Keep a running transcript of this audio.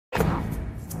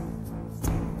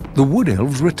the wood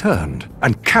elves returned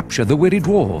and captured the weary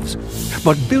dwarves.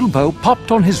 But Bilbo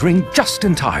popped on his ring just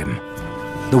in time.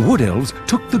 The wood elves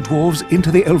took the dwarves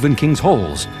into the Elven King's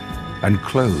halls and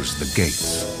closed the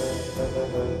gates.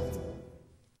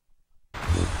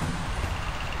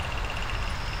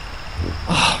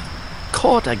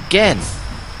 Caught again.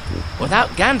 Without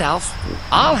Gandalf,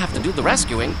 I'll have to do the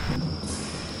rescuing.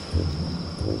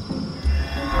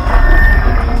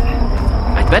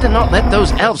 I'd better not let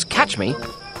those elves catch me,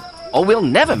 or we'll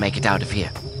never make it out of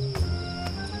here.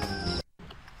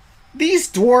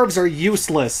 These dwarves are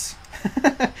useless.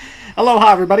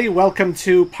 Aloha everybody, welcome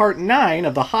to part 9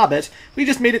 of The Hobbit. We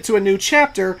just made it to a new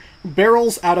chapter,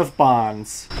 Barrels Out of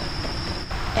Bonds.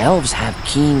 Elves have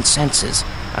keen senses.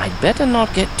 I'd better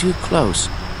not get too close,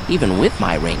 even with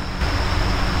my ring.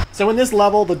 So in this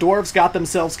level, the dwarves got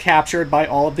themselves captured by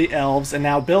all of the elves, and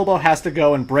now Bilbo has to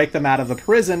go and break them out of the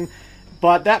prison,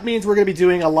 but that means we're going to be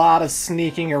doing a lot of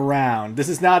sneaking around. This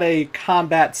is not a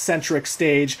combat-centric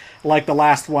stage like the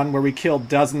last one where we killed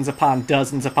dozens upon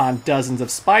dozens upon dozens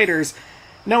of spiders.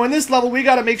 No, in this level, we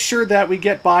got to make sure that we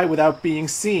get by without being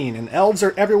seen, and elves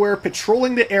are everywhere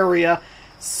patrolling the area,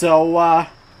 so,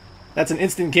 that's an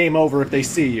instant game over if they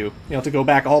see you. You have to go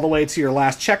back all the way to your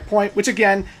last checkpoint, which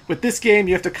again, with this game,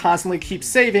 you have to constantly keep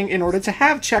saving in order to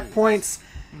have checkpoints.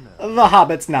 The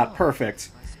Hobbit's not perfect.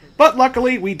 But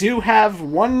luckily, we do have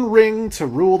one ring to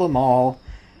rule them all.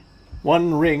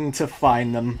 One ring to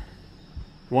find them.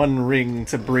 One ring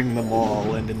to bring them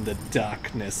all, and in the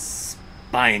darkness,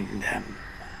 bind them.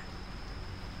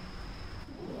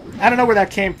 I don't know where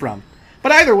that came from.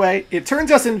 But either way, it turns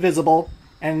us invisible.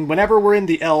 And whenever we're in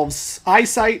the elves'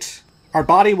 eyesight, our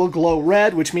body will glow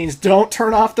red, which means don't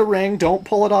turn off the ring, don't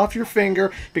pull it off your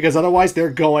finger, because otherwise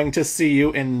they're going to see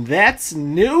you, and that's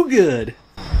no good.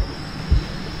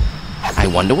 I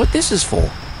wonder what this is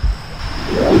for.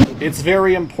 It's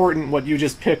very important what you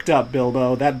just picked up,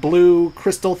 Bilbo. That blue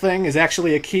crystal thing is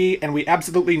actually a key, and we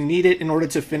absolutely need it in order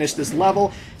to finish this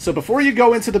level. So before you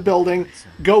go into the building,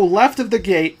 go left of the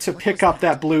gate to pick up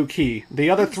that blue key. The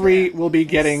other three will be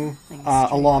getting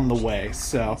along the way,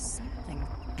 so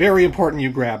very important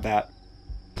you grab that.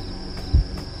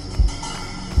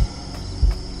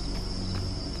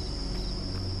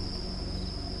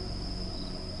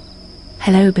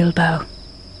 Hello, Bilbo.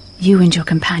 You and your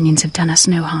companions have done us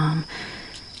no harm.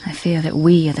 I fear that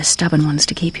we are the stubborn ones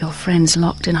to keep your friends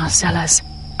locked in our cellars.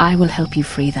 I will help you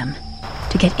free them.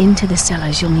 To get into the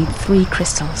cellars, you'll need 3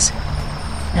 crystals.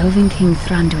 Elven King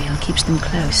Thranduil keeps them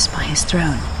close by his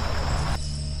throne.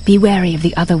 Be wary of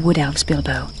the other wood elves,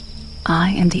 Bilbo. I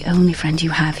am the only friend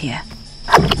you have here.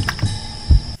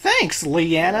 Thanks,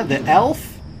 Lyanna the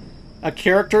elf. A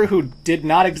character who did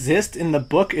not exist in the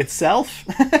book itself.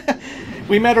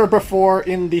 We met her before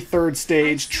in the 3rd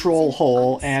stage, Troll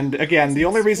Hole, and again, the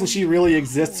only reason she really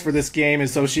exists for this game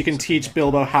is so she can teach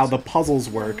Bilbo how the puzzles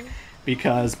work.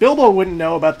 Because Bilbo wouldn't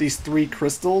know about these 3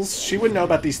 crystals, she wouldn't know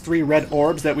about these 3 red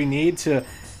orbs that we need to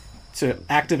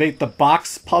activate the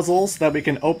box puzzles, so that we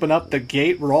can open up the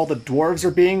gate where all the dwarves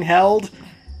are being held.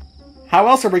 How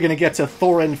else are we going to get to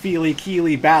Thorin, Feely,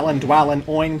 Keely, Balin, Dwalin,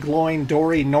 Oin, Gloin,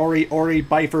 Dory, Nori, Ori,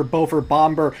 Bifer, Bofer,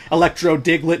 Bomber, Electro,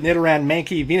 Diglett, Nidoran,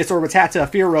 Mankey, Venusaur, Rattata,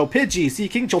 Fearow, Pidgey,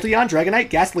 Seaking, Jolteon, Dragonite,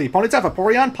 Ghastly, Ponyta,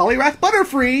 Vaporeon, Poliwrath,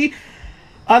 Butterfree!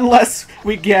 Unless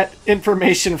we get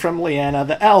information from Lyanna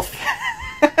the elf.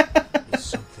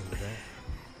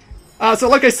 So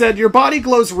like I said, your body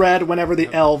glows red whenever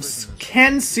the elves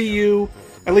can see you.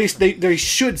 At least they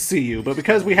should see you, but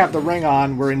because we have the ring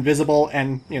on, we're invisible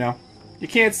and, you know, you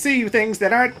can't see things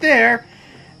that aren't there.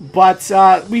 But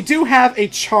we do have a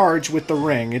charge with the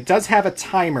ring. It does have a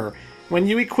timer. When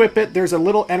you equip it, there's a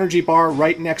little energy bar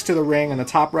right next to the ring in the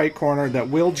top right corner that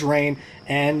will drain.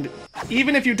 And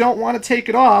even if you don't want to take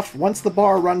it off, once the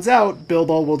bar runs out,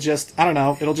 Bilbo will just, I don't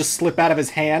know, it'll just slip out of his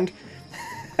hand.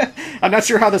 I'm not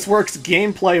sure how this works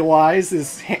gameplay-wise.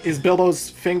 Is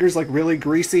Bilbo's fingers, like, really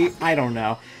greasy? I don't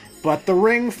know. But the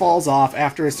ring falls off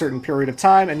after a certain period of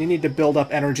time, and you need to build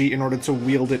up energy in order to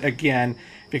wield it again,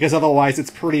 because otherwise it's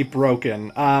pretty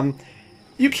broken.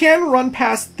 You can run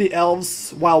past the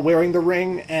elves while wearing the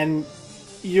ring, and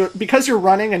because you're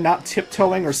running and not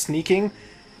tiptoeing or sneaking,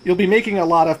 you'll be making a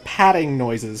lot of padding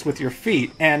noises with your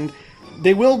feet, and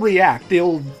they will react.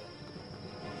 They'll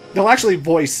actually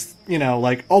voice, you know,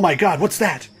 like, "Oh my god, what's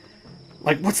that?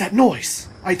 Like, what's that noise?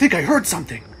 I think I heard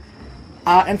something."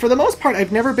 And for the most part,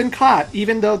 I've never been caught,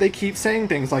 even though they keep saying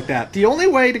things like that. The only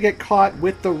way to get caught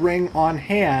with the ring on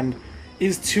hand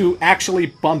is to actually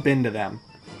bump into them.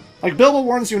 Like, Bilbo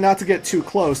warns you not to get too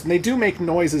close, and they do make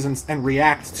noises and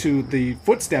react to the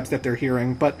footsteps that they're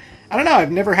hearing, but I don't know,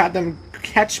 I've never had them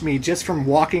catch me just from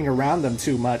walking around them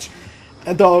too much.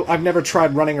 Though I've never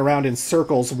tried running around in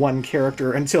circles one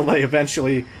character until they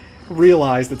eventually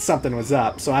realized that something was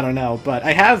up, so I don't know. But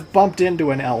I have bumped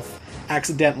into an elf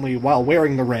accidentally while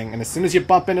wearing the ring, and as soon as you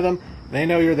bump into them, they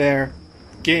know you're there.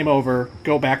 Game over.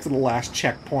 Go back to the last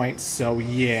checkpoint, so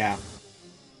yeah.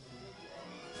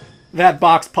 That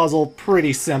box puzzle,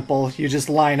 pretty simple. You just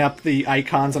line up the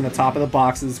icons on the top of the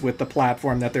boxes with the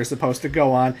platform that they're supposed to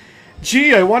go on.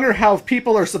 Gee, I wonder how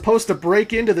people are supposed to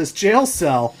break into this jail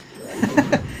cell.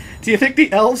 Do you think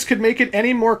the elves could make it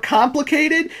any more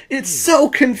complicated? It's so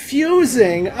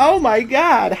confusing! Oh my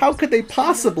god, how could they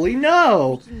possibly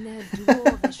know?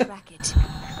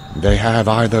 They have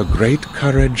either great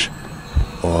courage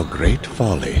or great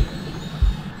folly.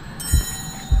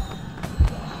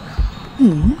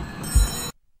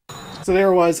 So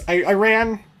there was, I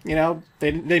ran, you know,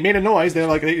 they made a noise,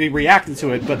 they reacted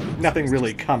to it, but nothing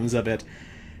really comes of it.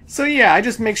 So yeah, I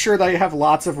just make sure that I have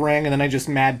lots of ring, and then I just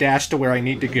mad dash to where I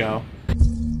need to go.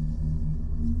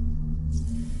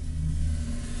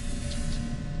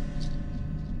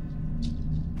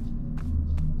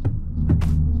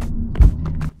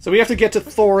 So we have to get to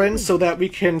Thorin so that we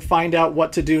can find out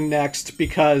what to do next,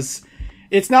 because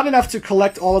it's not enough to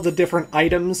collect all of the different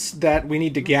items that we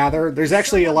need to gather. There's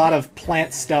actually a lot of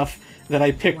plant stuff that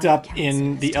I picked up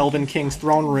in the Elven King's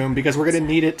throne room, because we're going to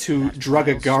need it to drug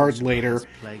a guard later.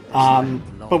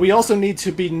 But we also need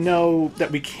to know that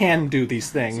we can do these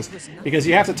things, because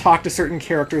you have to talk to certain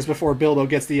characters before Bilbo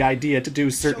gets the idea to do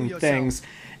certain things,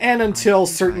 and until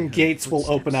certain gates will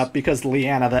open up, because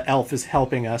Lyanna the elf is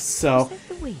helping us. So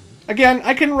again,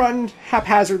 I can run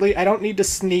haphazardly. I don't need to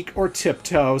sneak or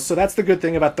tiptoe, so that's the good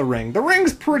thing about the ring. The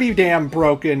ring's pretty damn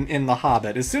broken in The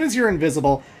Hobbit. As soon as you're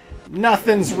invisible,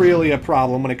 nothing's really a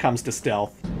problem when it comes to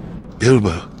stealth.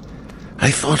 Bilbo,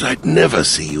 I thought I'd never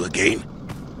see you again.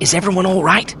 Is everyone all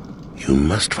right? You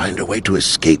must find a way to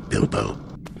escape, Bilbo.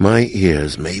 My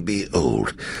ears may be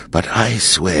old, but I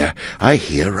swear I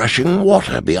hear rushing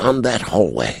water beyond that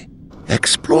hallway.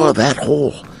 Explore that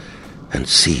hall and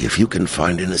see if you can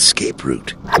find an escape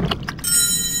route.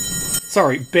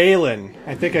 Sorry, Balin.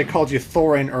 I think I called you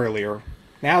Thorin earlier.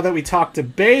 Now that we talked to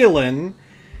Balin,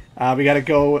 we gotta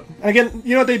go... Again,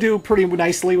 you know what they do pretty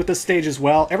nicely with this stage as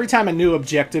well? Every time a new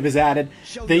objective is added,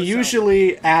 they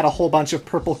usually add a whole bunch of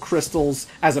purple crystals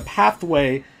as a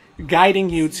pathway, guiding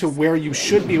you to where you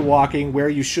should be walking, where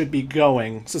you should be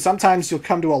going. So sometimes you'll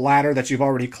come to a ladder that you've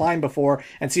already climbed before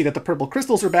and see that the purple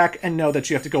crystals are back and know that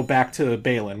you have to go back to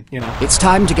Balin, you know. It's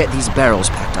time to get these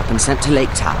barrels packed up and sent to Lake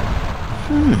Town.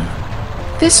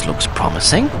 This looks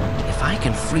promising. If I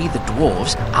can free the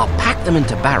dwarves, I'll pack them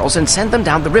into barrels and send them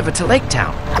down the river to Lake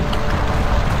Town.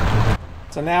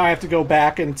 So now I have to go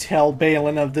back and tell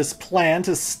Balin of this plan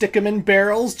to stick them in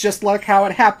barrels, just like how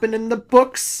it happened in the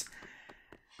books.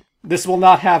 This will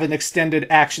not have an extended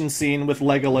action scene with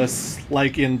Legolas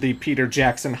like in the Peter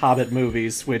Jackson Hobbit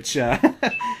movies, which, Oops,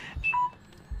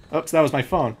 that was my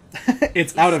phone.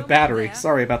 It's out of battery.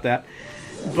 Sorry about that.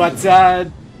 But,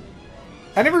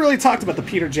 I never really talked about the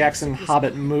Peter Jackson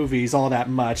Hobbit movies all that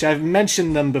much. I've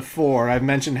mentioned them before. I've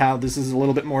mentioned how this is a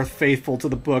little bit more faithful to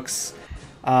the books,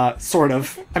 sort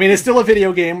of. I mean, it's still a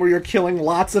video game where you're killing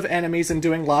lots of enemies and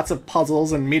doing lots of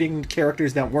puzzles and meeting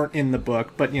characters that weren't in the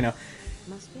book, but, you know,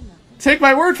 take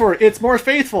my word for it, it's more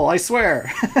faithful, I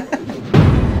swear.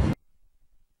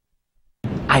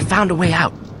 I found a way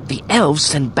out. The elves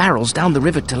send barrels down the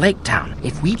river to Lake Town.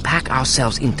 If we pack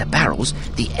ourselves into barrels,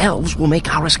 the elves will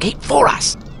make our escape for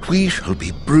us. We shall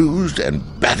be bruised and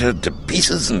battered to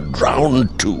pieces and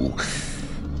drowned too.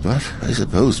 But I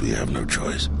suppose we have no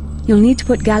choice. You'll need to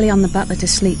put Gallion the butler to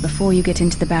sleep before you get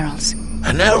into the barrels.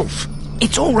 An elf?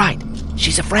 It's all right.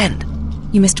 She's a friend.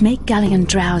 You must make Gallion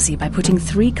drowsy by putting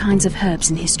 3 kinds of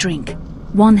herbs in his drink.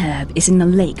 One herb is in the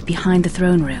lake behind the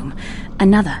throne room.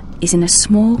 Another is in a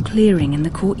small clearing in the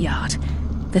courtyard.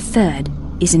 The third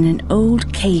is in an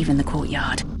old cave in the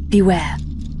courtyard. Beware.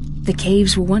 The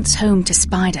caves were once home to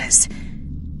spiders.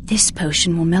 This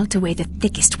potion will melt away the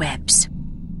thickest webs.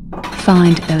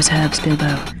 Find those herbs,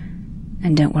 Bilbo.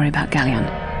 And don't worry about Gallion.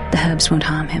 The herbs won't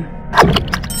harm him.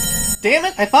 Damn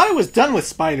it, I thought I was done with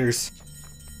spiders.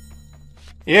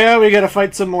 Yeah, we gotta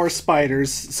fight some more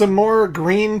spiders. Some more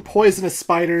green poisonous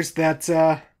spiders that,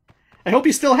 I hope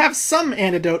you still have some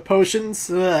antidote potions.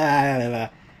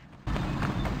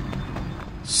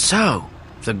 So,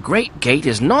 the Great Gate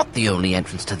is not the only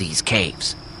entrance to these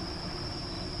caves.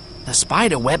 The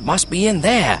spider web must be in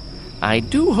there. I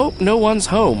do hope no one's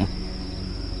home.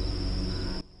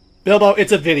 Bilbo,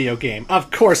 it's a video game.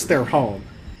 Of course they're home.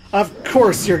 Of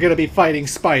course you're gonna be fighting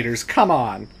spiders. Come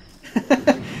on.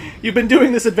 You've been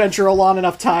doing this adventure a long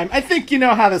enough time. I think you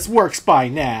know how this works by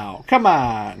now. Come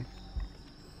on.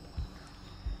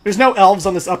 There's no elves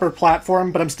on this upper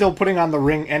platform, but I'm still putting on the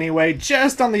ring anyway,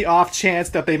 just on the off chance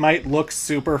that they might look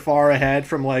super far ahead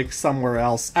from, like, somewhere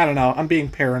else. I don't know, I'm being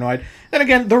paranoid. Then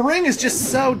again, the ring is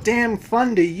just so damn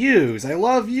fun to use. I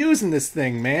love using this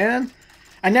thing, man.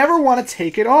 I never want to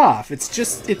take it off. It's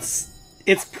just,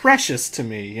 it's precious to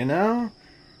me, you know?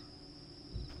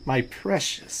 My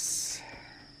precious.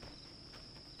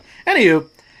 Anywho,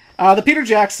 the Peter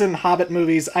Jackson Hobbit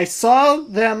movies, I saw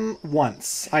them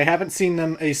once. I haven't seen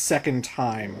them a second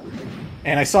time.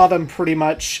 And I saw them pretty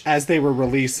much as they were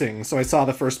releasing. So I saw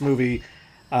the first movie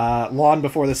long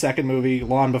before the second movie,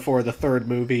 long before the third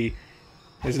movie.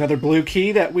 There's another blue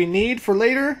key that we need for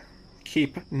later.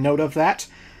 Keep note of that.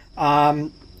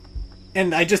 And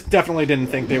I just definitely didn't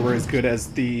think they were as good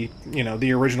as the, you know,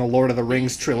 the original Lord of the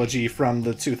Rings trilogy from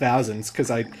the 2000s, because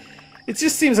it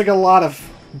just seems like a lot of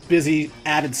busy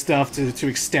added stuff to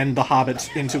extend The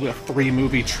Hobbit into a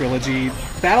 3-movie trilogy.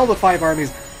 Battle of the Five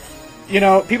Armies, you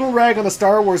know, people rag on the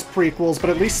Star Wars prequels, but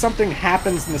at least something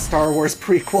happens in the Star Wars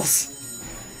prequels.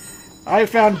 I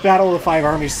found Battle of the Five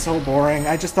Armies so boring.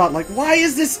 I just thought, like, why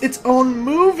is this its own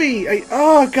movie?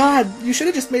 Oh, God, you should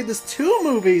have just made this 2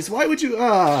 movies. Why would you,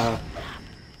 I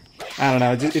don't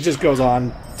know, it just goes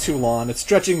on too long. It's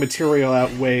stretching material out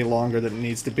way longer than it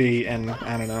needs to be, and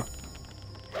I don't know.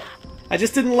 I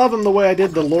just didn't love them the way I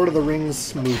did the Lord of the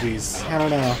Rings movies. I don't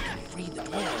know.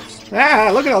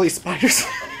 Ah, look at all these spiders.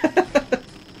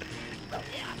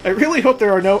 I really hope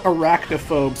there are no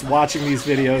arachnophobes watching these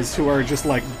videos who are just,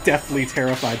 like, deathly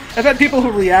terrified. I've had people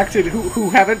who reacted who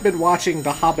haven't been watching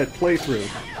the Hobbit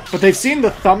playthrough, but they've seen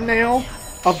the thumbnail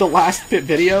of the last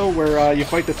video where you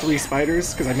fight the 3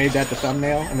 spiders, because I made that the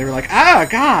thumbnail, and they were like, ah,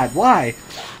 God, why?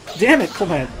 Damn it,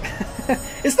 Clement.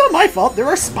 It's not my fault. There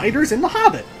are spiders in the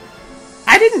Hobbit.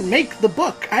 I didn't make the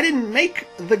book. I didn't make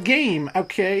the game,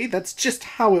 okay? That's just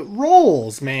how it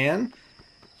rolls, man.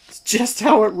 It's just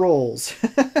how it rolls.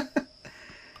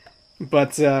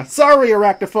 But, sorry,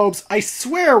 arachnophobes. I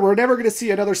swear we're never going to see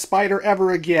another spider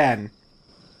ever again.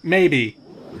 Maybe.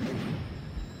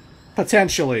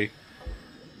 Potentially.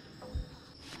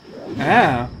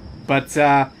 Ah, but,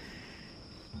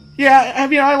 yeah, I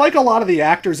mean, I like a lot of the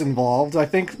actors involved. I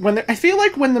think I feel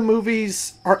like when the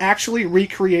movies are actually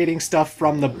recreating stuff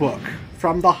from the book,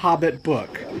 from the Hobbit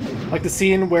book, like the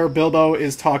scene where Bilbo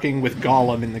is talking with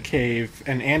Gollum in the cave,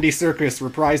 and Andy Serkis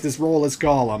reprised his role as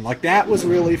Gollum. Like, that was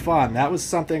really fun. That was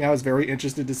something I was very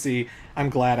interested to see. I'm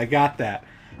glad I got that.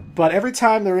 But every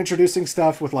time they're introducing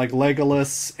stuff with, like,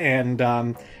 Legolas and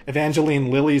Evangeline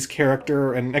Lilly's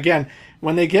character, and again,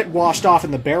 when they get washed off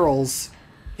in the barrels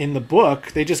in the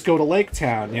book, they just go to Lake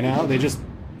Town, you know?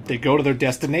 They go to their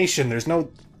destination. There's no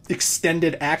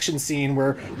extended action scene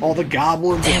where all the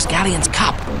goblins... There's Galleon's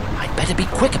cup. I'd better be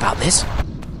quick about this.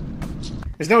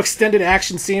 There's no extended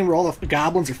action scene where all the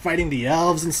goblins are fighting the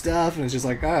elves and stuff, and it's just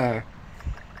like,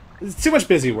 it's too much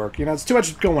busy work, you know? It's too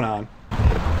much going on.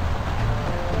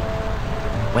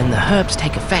 When the herbs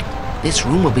take effect, this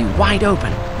room will be wide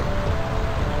open.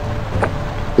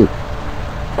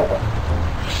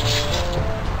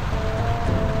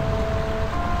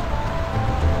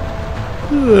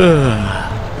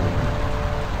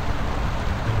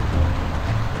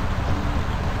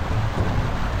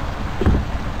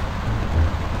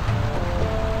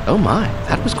 Oh my,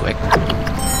 that was quick.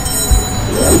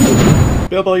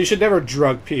 Bilbo, you should never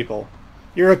drug people.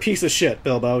 You're a piece of shit,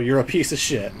 Bilbo. You're a piece of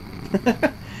shit.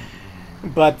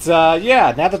 But,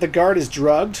 yeah, now that the guard is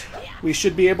drugged, we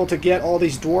should be able to get all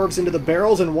these dwarves into the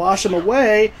barrels and wash them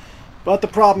away. But the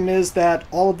problem is that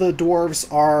all of the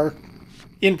dwarves are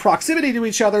in proximity to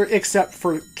each other, except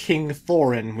for King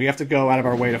Thorin. We have to go out of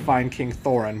our way to find King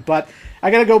Thorin. But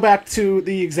I gotta go back to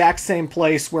the exact same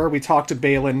place where we talked to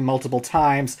Balin multiple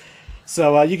times.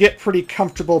 So you get pretty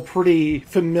comfortable, pretty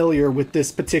familiar with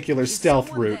this particular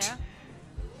stealth route.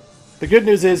 The good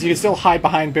news is you can still hide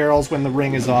behind barrels when the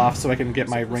ring is off, so I can get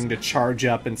my ring to charge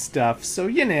up and stuff. So,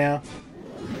 you know,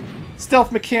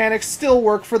 stealth mechanics still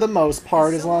work for the most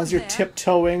part, as long as you're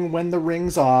tiptoeing when the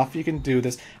ring's off. You can do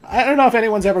this. I don't know if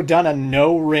anyone's ever done a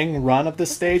no-ring run of this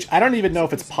stage. I don't even know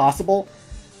if it's possible,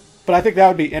 but I think that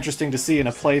would be interesting to see in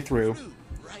a playthrough.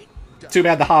 Too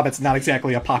bad The Hobbit's not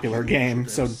exactly a popular game,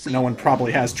 so no one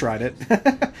probably has tried it.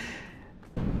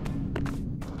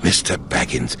 Mr.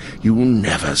 Baggins, you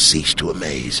never cease to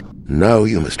amaze. Now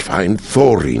you must find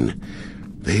Thorin.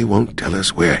 They won't tell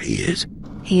us where he is.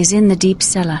 He is in the deep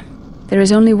cellar. There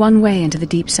is only one way into the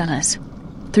deep cellars.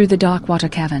 Through the dark water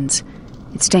caverns.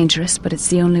 It's dangerous, but it's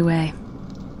the only way.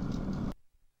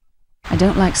 I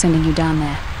don't like sending you down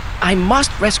there. I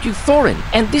must rescue Thorin,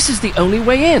 and this is the only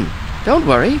way in. Don't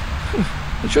worry.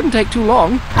 It shouldn't take too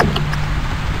long.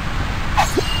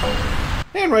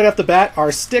 And right off the bat,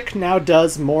 our stick now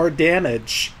does more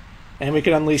damage. And we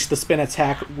can unleash the spin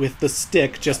attack with the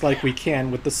stick just like we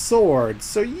can with the sword.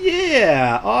 So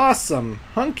yeah, awesome.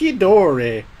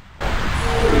 Hunky-dory.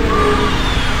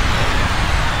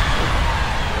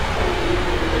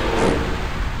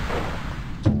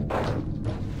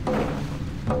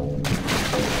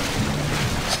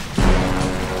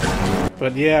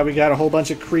 But yeah, we got a whole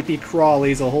bunch of creepy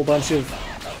crawlies, a whole bunch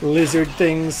of lizard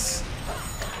things.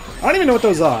 I don't even know what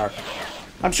those are.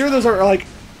 I'm sure those are like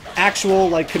actual,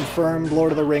 like confirmed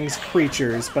Lord of the Rings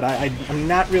creatures, but I'm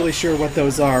not really sure what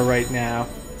those are right now.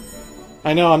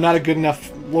 I know, I'm not a good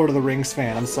enough Lord of the Rings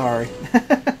fan, I'm sorry.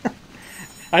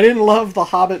 I didn't love the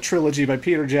Hobbit trilogy by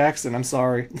Peter Jackson, I'm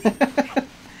sorry.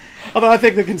 Although I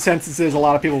think the consensus is a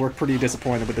lot of people were pretty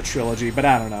disappointed with the trilogy, but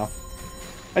I don't know.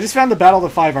 I just found the Battle of the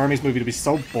Five Armies movie to be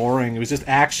so boring. It was just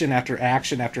action after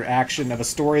action after action of a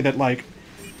story that, like,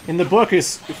 in the book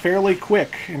is fairly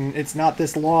quick, and it's not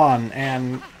this long,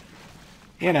 and,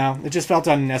 you know, it just felt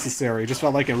unnecessary. It just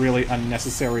felt like a really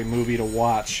unnecessary movie to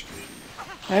watch.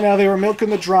 I know, they were milking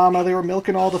the drama, they were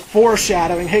milking all the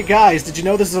foreshadowing. Hey guys, did you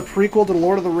know this is a prequel to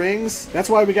Lord of the Rings? That's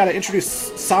why we gotta introduce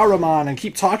Saruman and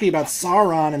keep talking about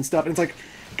Sauron and stuff. And it's like,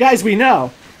 guys, we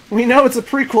know. We know it's a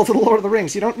prequel to the Lord of the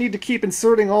Rings. You don't need to keep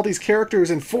inserting all these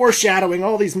characters and foreshadowing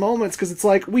all these moments, because it's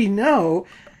like, we know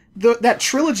that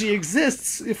trilogy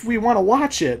exists if we want to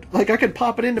watch it. Like, I could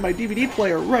pop it into my DVD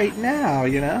player right now,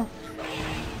 you know?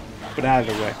 But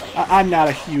either way, I'm not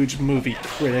a huge movie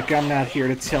critic. I'm not here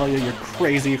to tell you you're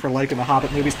crazy for liking the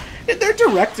Hobbit movies. They're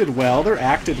directed well, they're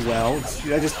acted well.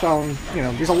 I just found, you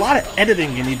know, there's a lot of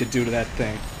editing you need to do to that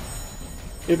thing.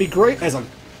 It'd be great as a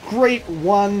great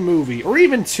one movie, or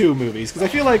even two movies, because I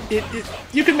feel like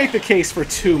you can make the case for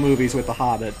two movies with The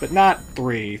Hobbit, but not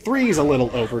three. Three's a little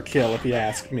overkill, if you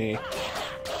ask me.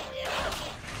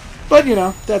 But, you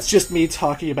know, that's just me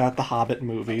talking about the Hobbit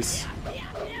movies.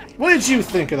 What did you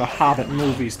think of the Hobbit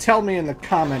movies? Tell me in the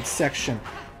comments section.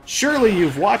 Surely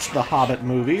you've watched the Hobbit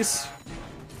movies,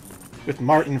 with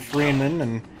Martin Freeman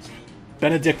and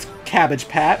Benedict Cabbage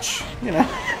Patch, you know.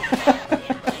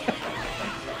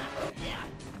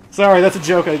 Sorry, that's a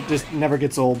joke that just never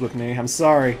gets old with me. I'm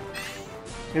sorry.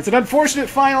 It's an unfortunate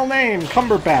final name,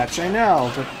 Cumberbatch, I know,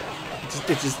 but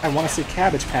I want to say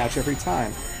Cabbage Patch every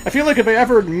time. I feel like if I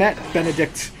ever met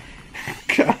Benedict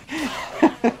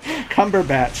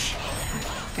Cumberbatch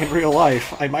in real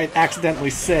life, I might accidentally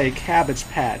say Cabbage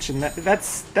Patch, and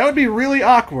that would be really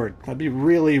awkward. That'd be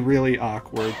really, really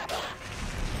awkward.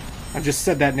 I've just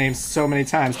said that name so many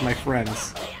times to my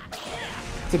friends.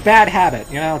 It's a bad habit,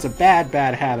 you know? It's a bad,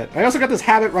 bad habit. I also got this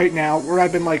habit right now where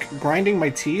I've been, like, grinding my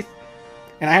teeth,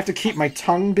 and I have to keep my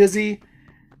tongue busy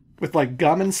with, like,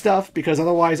 gum and stuff, because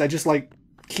otherwise I just, like,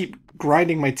 keep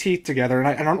grinding my teeth together, and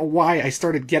I don't know why I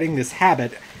started getting this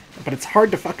habit, but it's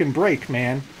hard to fucking break,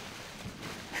 man.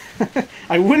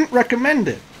 I wouldn't recommend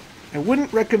it. I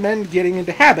wouldn't recommend getting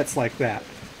into habits like that.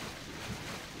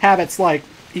 Habits like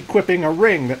equipping a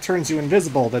ring that turns you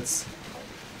invisible that's...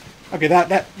 Okay,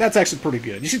 that's actually pretty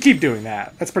good. You should keep doing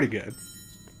that. That's pretty good.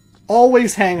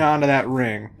 Always hang on to that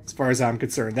ring, as far as I'm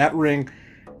concerned. That ring,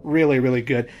 really, really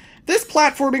good. This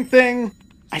platforming thing,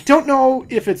 I don't know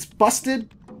if it's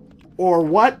busted or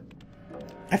what.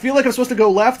 I feel like I'm supposed to go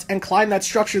left and climb that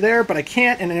structure there, but I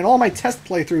can't, and in all my test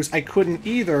playthroughs, I couldn't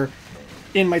either.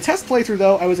 In my test playthrough,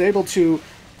 though, I was able to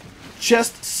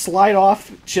just slide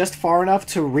off just far enough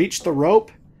to reach the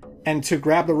rope and to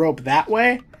grab the rope that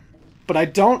way, but I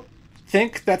don't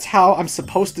think that's how I'm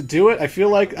supposed to do it. I feel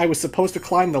like I was supposed to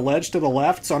climb the ledge to the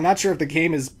left, so I'm not sure if the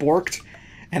game is borked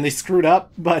and they screwed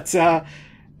up, but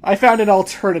I found an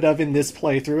alternative in this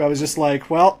playthrough. I was just like,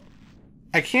 well,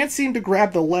 I can't seem to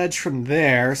grab the ledge from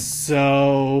there,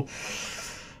 so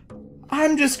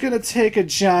I'm just gonna take a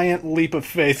giant leap of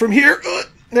faith from here.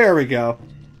 There we go.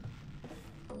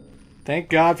 Thank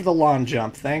God for the long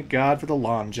jump. Thank God for the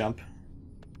long jump.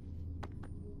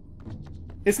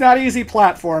 It's not easy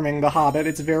platforming, The Hobbit.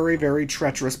 It's very, very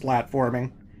treacherous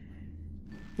platforming.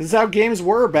 This is how games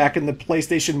were back in the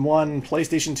PlayStation 1,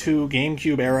 PlayStation 2,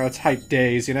 GameCube era type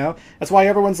days, you know? That's why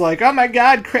everyone's like, oh my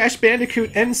god, Crash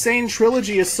Bandicoot Insane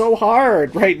Trilogy is so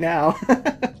hard right now.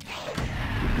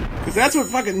 Because that's what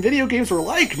fucking video games were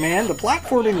like, man. The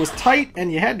platforming was tight,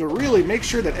 and you had to really make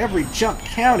sure that every jump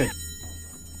counted.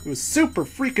 It was super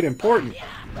freaking important.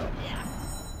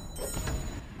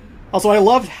 Also, I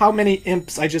loved how many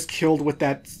imps I just killed with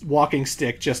that walking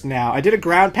stick just now. I did a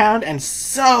ground pound, and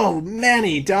so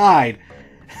many died.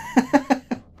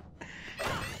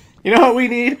 You know what we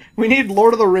need? We need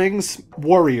Lord of the Rings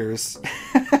warriors.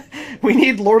 We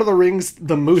need Lord of the Rings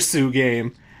the Musu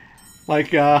game. Like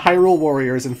Hyrule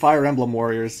Warriors and Fire Emblem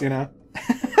Warriors, you know?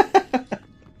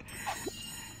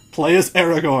 Play as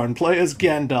Aragorn, play as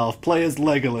Gandalf, play as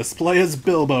Legolas, play as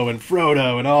Bilbo and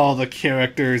Frodo and all the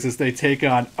characters as they take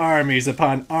on armies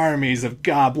upon armies of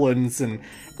goblins and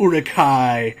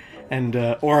urukai and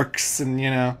orcs and, you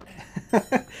know.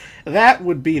 That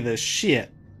would be the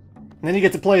shit. And then you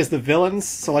get to play as the villains,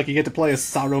 so like you get to play as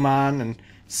Saruman and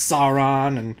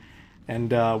Sauron and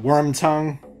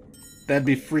Wormtongue. That'd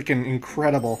be freaking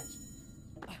incredible.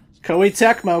 Koei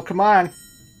Tecmo, come on.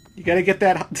 You gotta get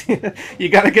that you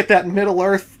gotta get that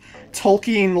Middle-earth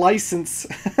Tolkien license.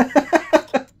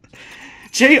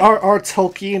 J.R.R.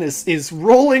 Tolkien is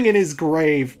rolling in his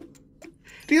grave.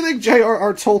 Do you think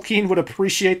J.R.R. Tolkien would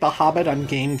appreciate The Hobbit on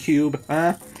GameCube,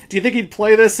 huh? Do you think he'd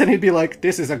play this and he'd be like,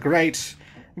 this is a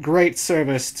great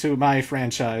service to my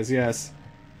franchise, yes.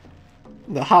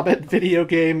 The Hobbit video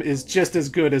game is just as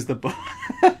good as the book.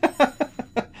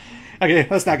 Okay,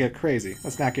 let's not get crazy.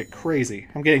 Let's not get crazy.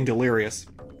 I'm getting delirious.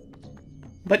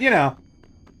 But, you know,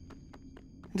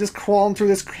 I'm just crawling through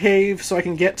this cave so I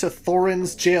can get to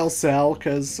Thorin's jail cell,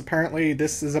 because apparently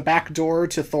this is a back door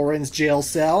to Thorin's jail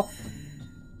cell.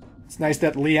 It's nice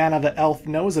that Lyanna the elf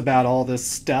knows about all this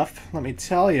stuff, let me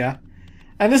tell ya.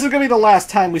 And this is going to be the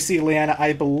last time we see Lyanna,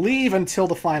 I believe, until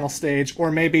the final stage, or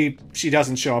maybe she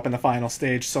doesn't show up in the final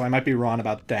stage, so I might be wrong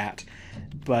about that.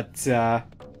 But,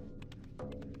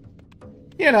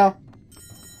 you know,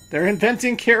 they're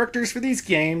inventing characters for these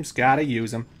games, gotta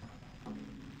use them.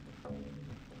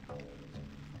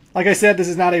 Like I said, this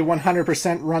is not a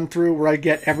 100% run-through where I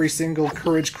get every single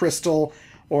courage crystal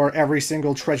or every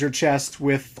single treasure chest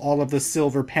with all of the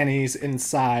silver pennies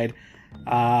inside.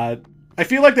 I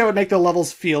feel like that would make the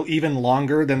levels feel even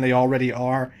longer than they already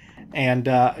are, and,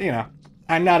 you know,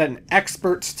 I'm not an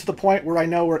expert to the point where I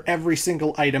know where every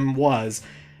single item was.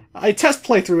 I test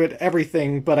playthrough at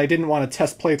everything, but I didn't want to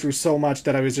test playthrough so much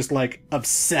that I was just, like,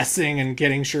 obsessing and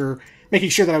making sure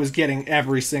that I was getting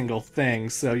every single thing,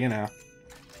 so, you know.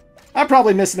 I'm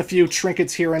probably missing a few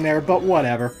trinkets here and there, but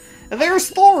whatever.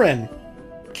 There's Thorin!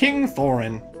 King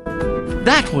Thorin.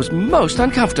 That was most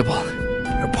uncomfortable.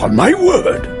 Upon my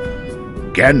word.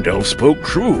 Gandalf spoke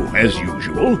true, as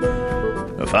usual.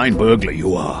 A fine burglar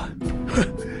you are.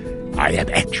 I am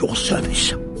at your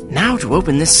service. Now to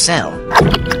open this cell.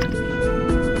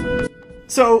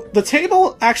 So, the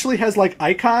table actually has, like,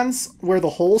 icons where the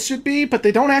holes should be, but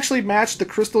they don't actually match the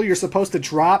crystal you're supposed to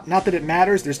drop. Not that it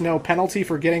matters, there's no penalty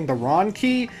for getting the wrong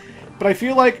key, but I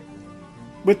feel like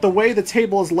with the way the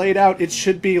table is laid out, it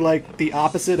should be, like, the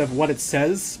opposite of what it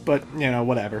says, but, you know,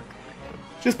 whatever.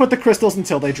 Just put the crystals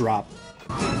until they drop.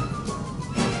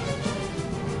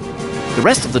 The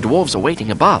rest of the dwarves are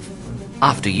waiting above.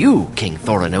 After you, King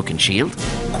Thorin Oakenshield.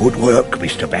 Good work,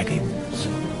 Mr. Baggins.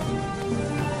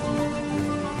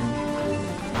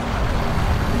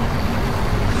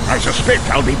 I suspect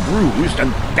I'll be bruised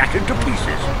and battered to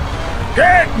pieces.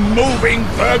 Get moving,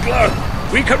 burglar!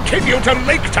 We continue to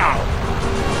Lake Town!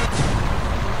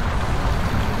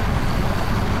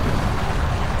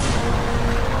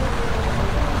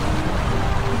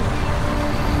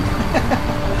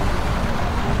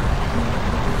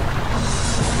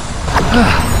 The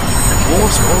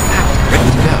dwarves are all packed,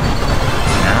 ready to go.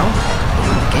 Now,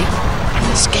 open the gate and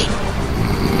escape.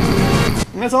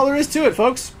 And that's all there is to it,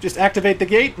 folks. Just activate the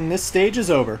gate, and this stage is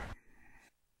over.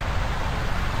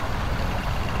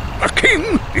 A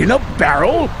king in a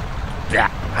barrel?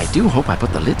 I do hope I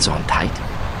put the lids on tight.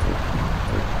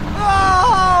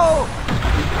 No!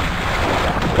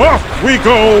 Off we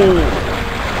go!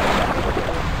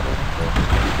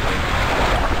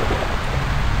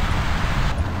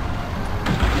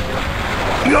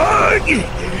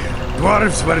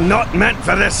 Dwarves were not meant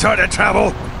for this sort of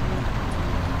travel.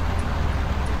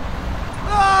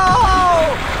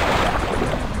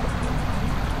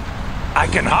 I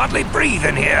can hardly breathe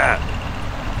in here.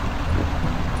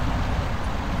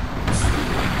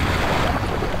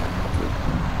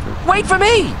 Wait for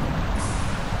me!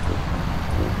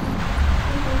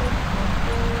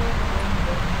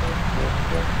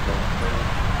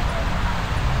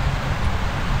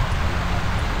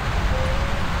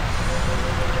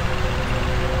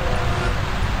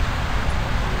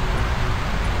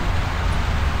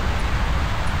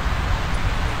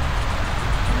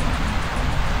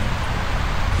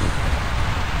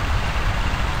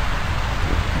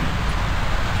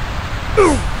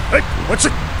 What's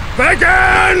it?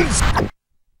 Baggins!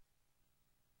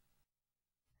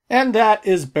 And that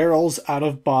is Barrels Out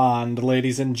of Bond,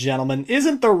 ladies and gentlemen.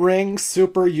 Isn't the ring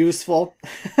super useful?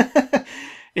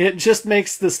 It just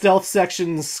makes the stealth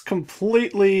sections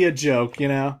completely a joke, you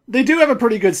know? They do have a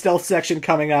pretty good stealth section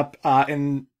coming up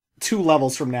in 2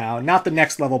 levels from now. Not the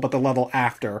next level, but the level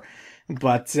after.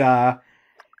 But, yeah,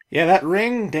 that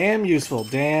ring, damn useful.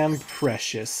 Damn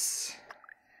precious.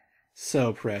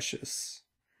 So precious.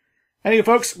 Anyway,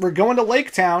 folks, we're going to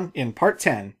Lake Town in Part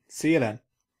 10. See you then.